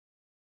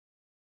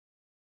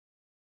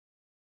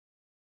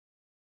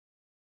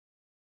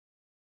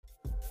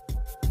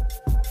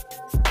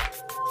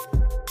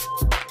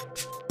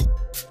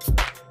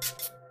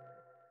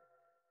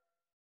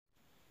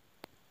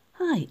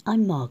Hi,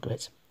 I'm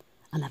Margaret,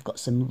 and I've got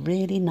some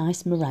really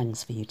nice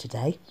meringues for you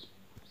today.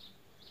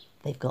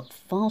 They've got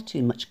far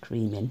too much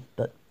cream in,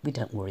 but we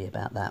don't worry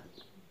about that.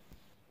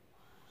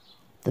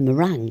 The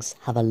meringues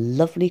have a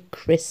lovely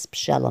crisp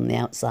shell on the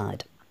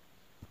outside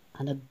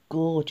and a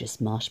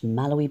gorgeous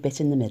marshmallowy bit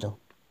in the middle.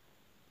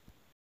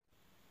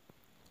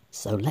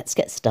 So let's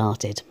get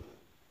started.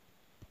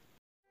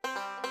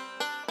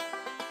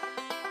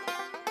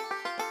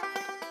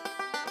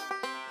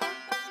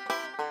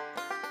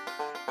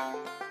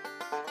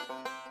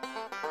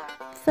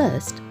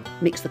 First,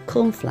 mix the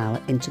corn flour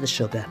into the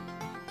sugar.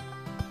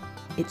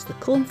 It's the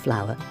corn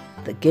flour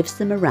that gives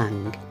the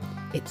meringue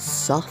its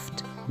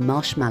soft,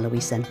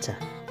 marshmallowy centre.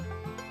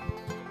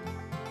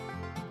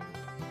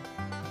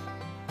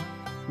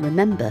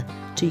 Remember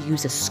to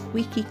use a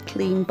squeaky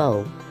clean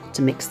bowl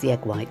to mix the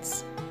egg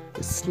whites.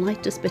 The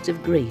slightest bit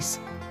of grease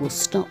will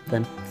stop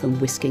them from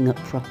whisking up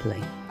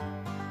properly.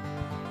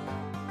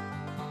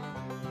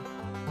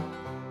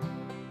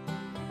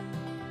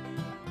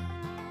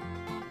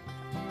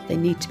 They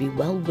need to be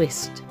well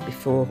whisked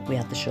before we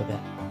add the sugar.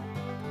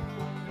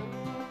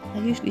 I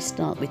usually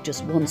start with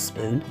just 1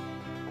 spoon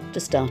to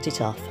start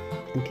it off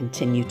and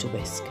continue to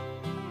whisk.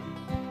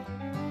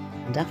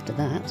 And after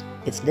that,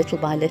 it's little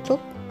by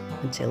little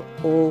until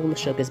all the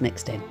sugar's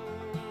mixed in.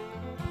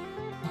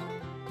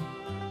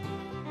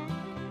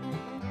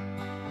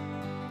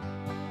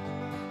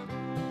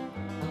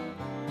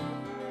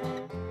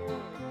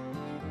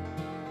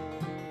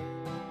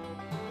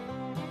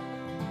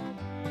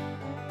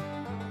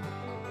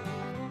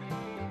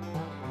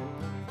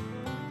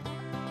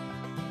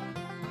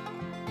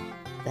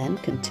 Then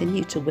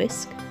continue to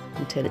whisk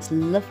until it's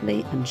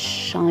lovely and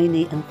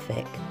shiny and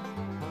thick.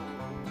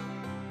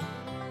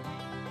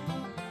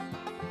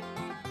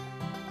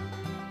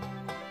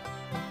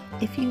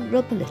 If you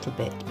rub a little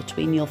bit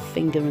between your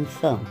finger and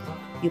thumb,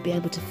 you'll be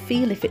able to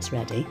feel if it's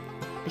ready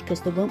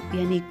because there won't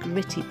be any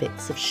gritty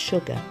bits of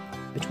sugar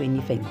between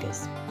your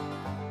fingers.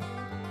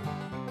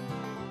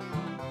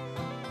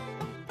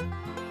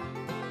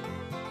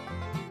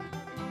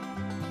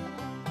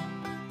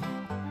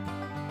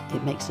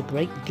 It makes a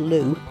great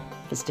glue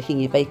for sticking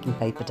your baking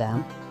paper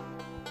down.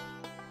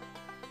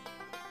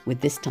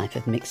 With this type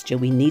of mixture,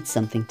 we need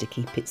something to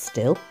keep it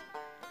still.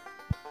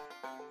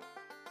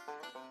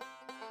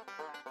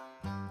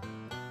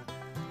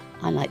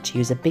 I like to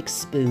use a big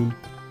spoon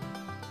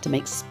to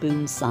make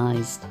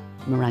spoon-sized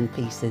meringue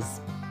pieces.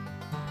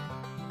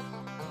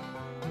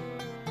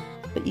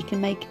 But you can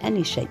make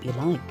any shape you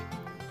like.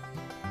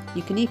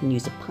 You can even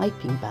use a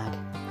piping bag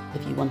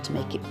if you want to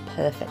make it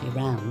perfectly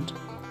round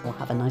or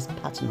have a nice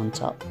pattern on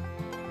top.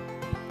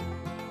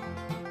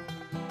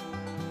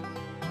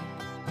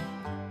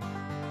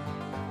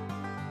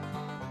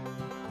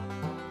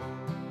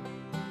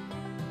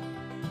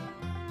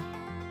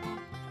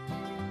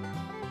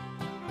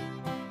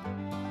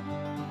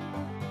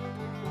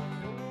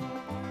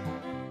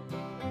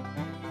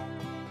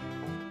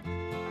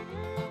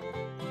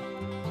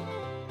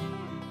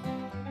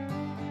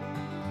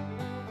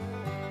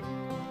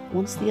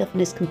 Once the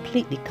oven is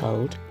completely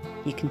cold,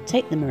 you can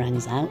take the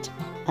meringues out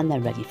and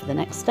they're ready for the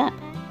next step.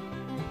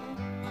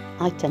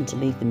 I tend to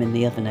leave them in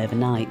the oven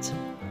overnight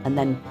and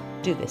then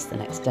do this the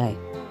next day.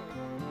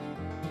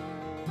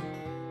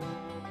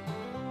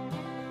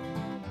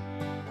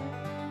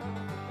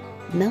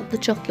 Melt the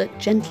chocolate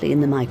gently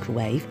in the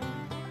microwave.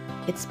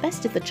 It's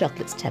best if the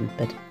chocolate's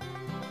tempered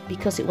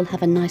because it will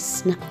have a nice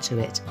snap to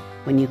it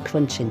when you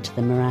crunch into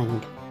the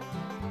meringue.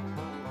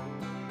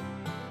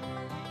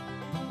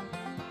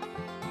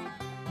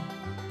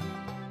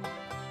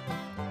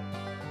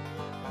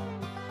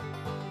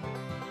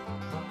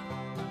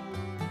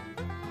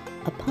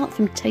 Apart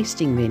from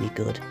tasting really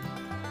good,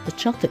 the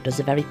chocolate does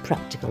a very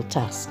practical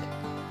task.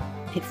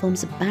 It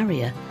forms a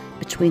barrier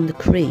between the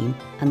cream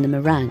and the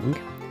meringue.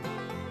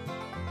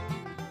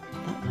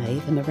 That way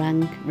the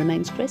meringue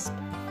remains crisp.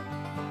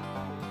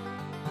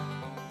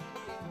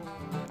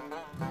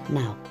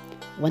 Now,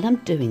 when I'm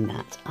doing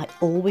that, I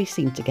always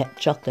seem to get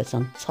chocolate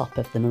on top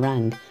of the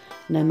meringue,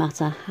 no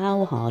matter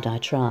how hard I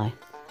try.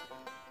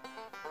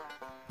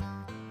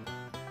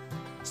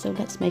 So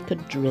let's make a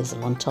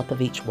drizzle on top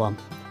of each one.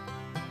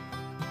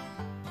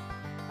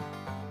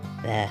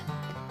 There,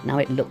 now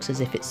it looks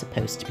as if it's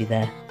supposed to be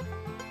there.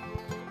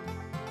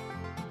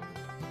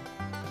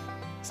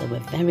 So we're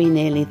very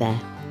nearly there.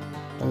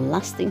 The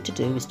last thing to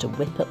do is to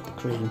whip up the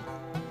cream.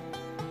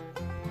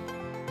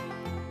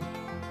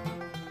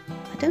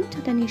 I don't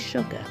add any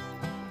sugar,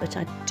 but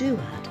I do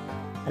add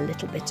a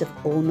little bit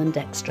of almond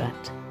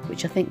extract,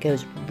 which I think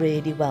goes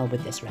really well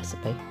with this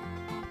recipe.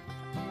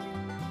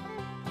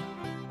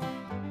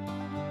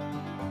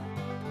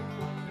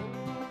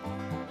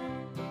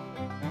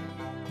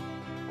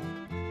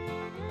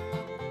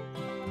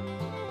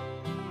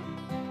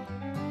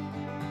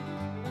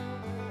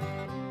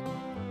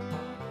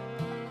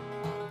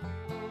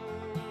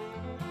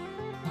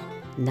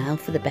 Now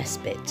for the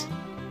best bit.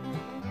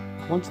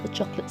 Once the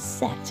chocolate's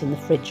set in the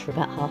fridge for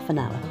about half an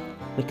hour,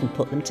 we can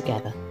put them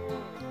together.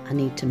 I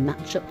need to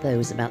match up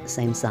those about the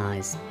same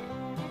size.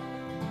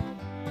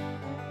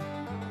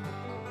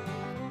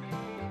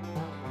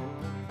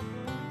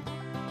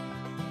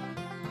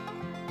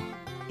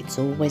 It's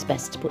always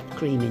best to put the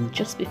cream in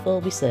just before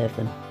we serve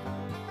them.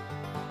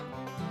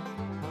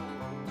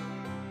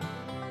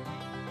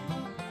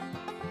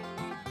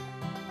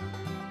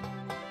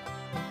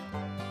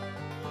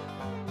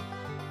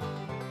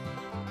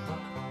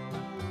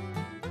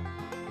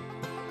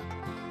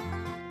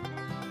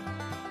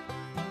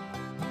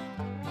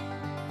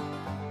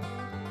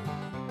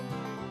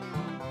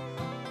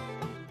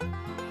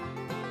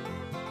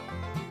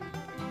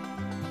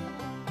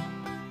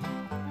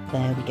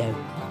 There we go.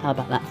 How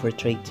about that for a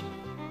treat?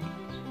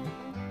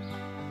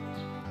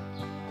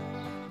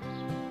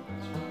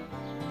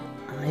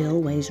 I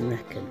always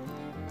reckon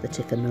that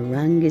if a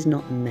meringue is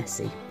not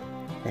messy,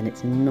 then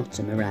it's not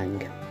a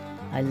meringue.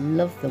 I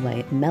love the way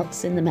it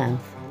melts in the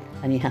mouth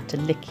and you have to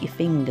lick your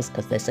fingers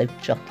because they're so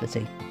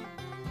chocolatey.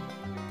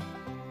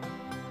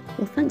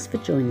 Well, thanks for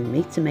joining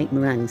me to make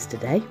meringues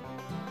today.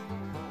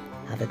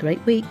 Have a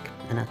great week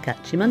and I'll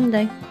catch you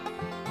Monday.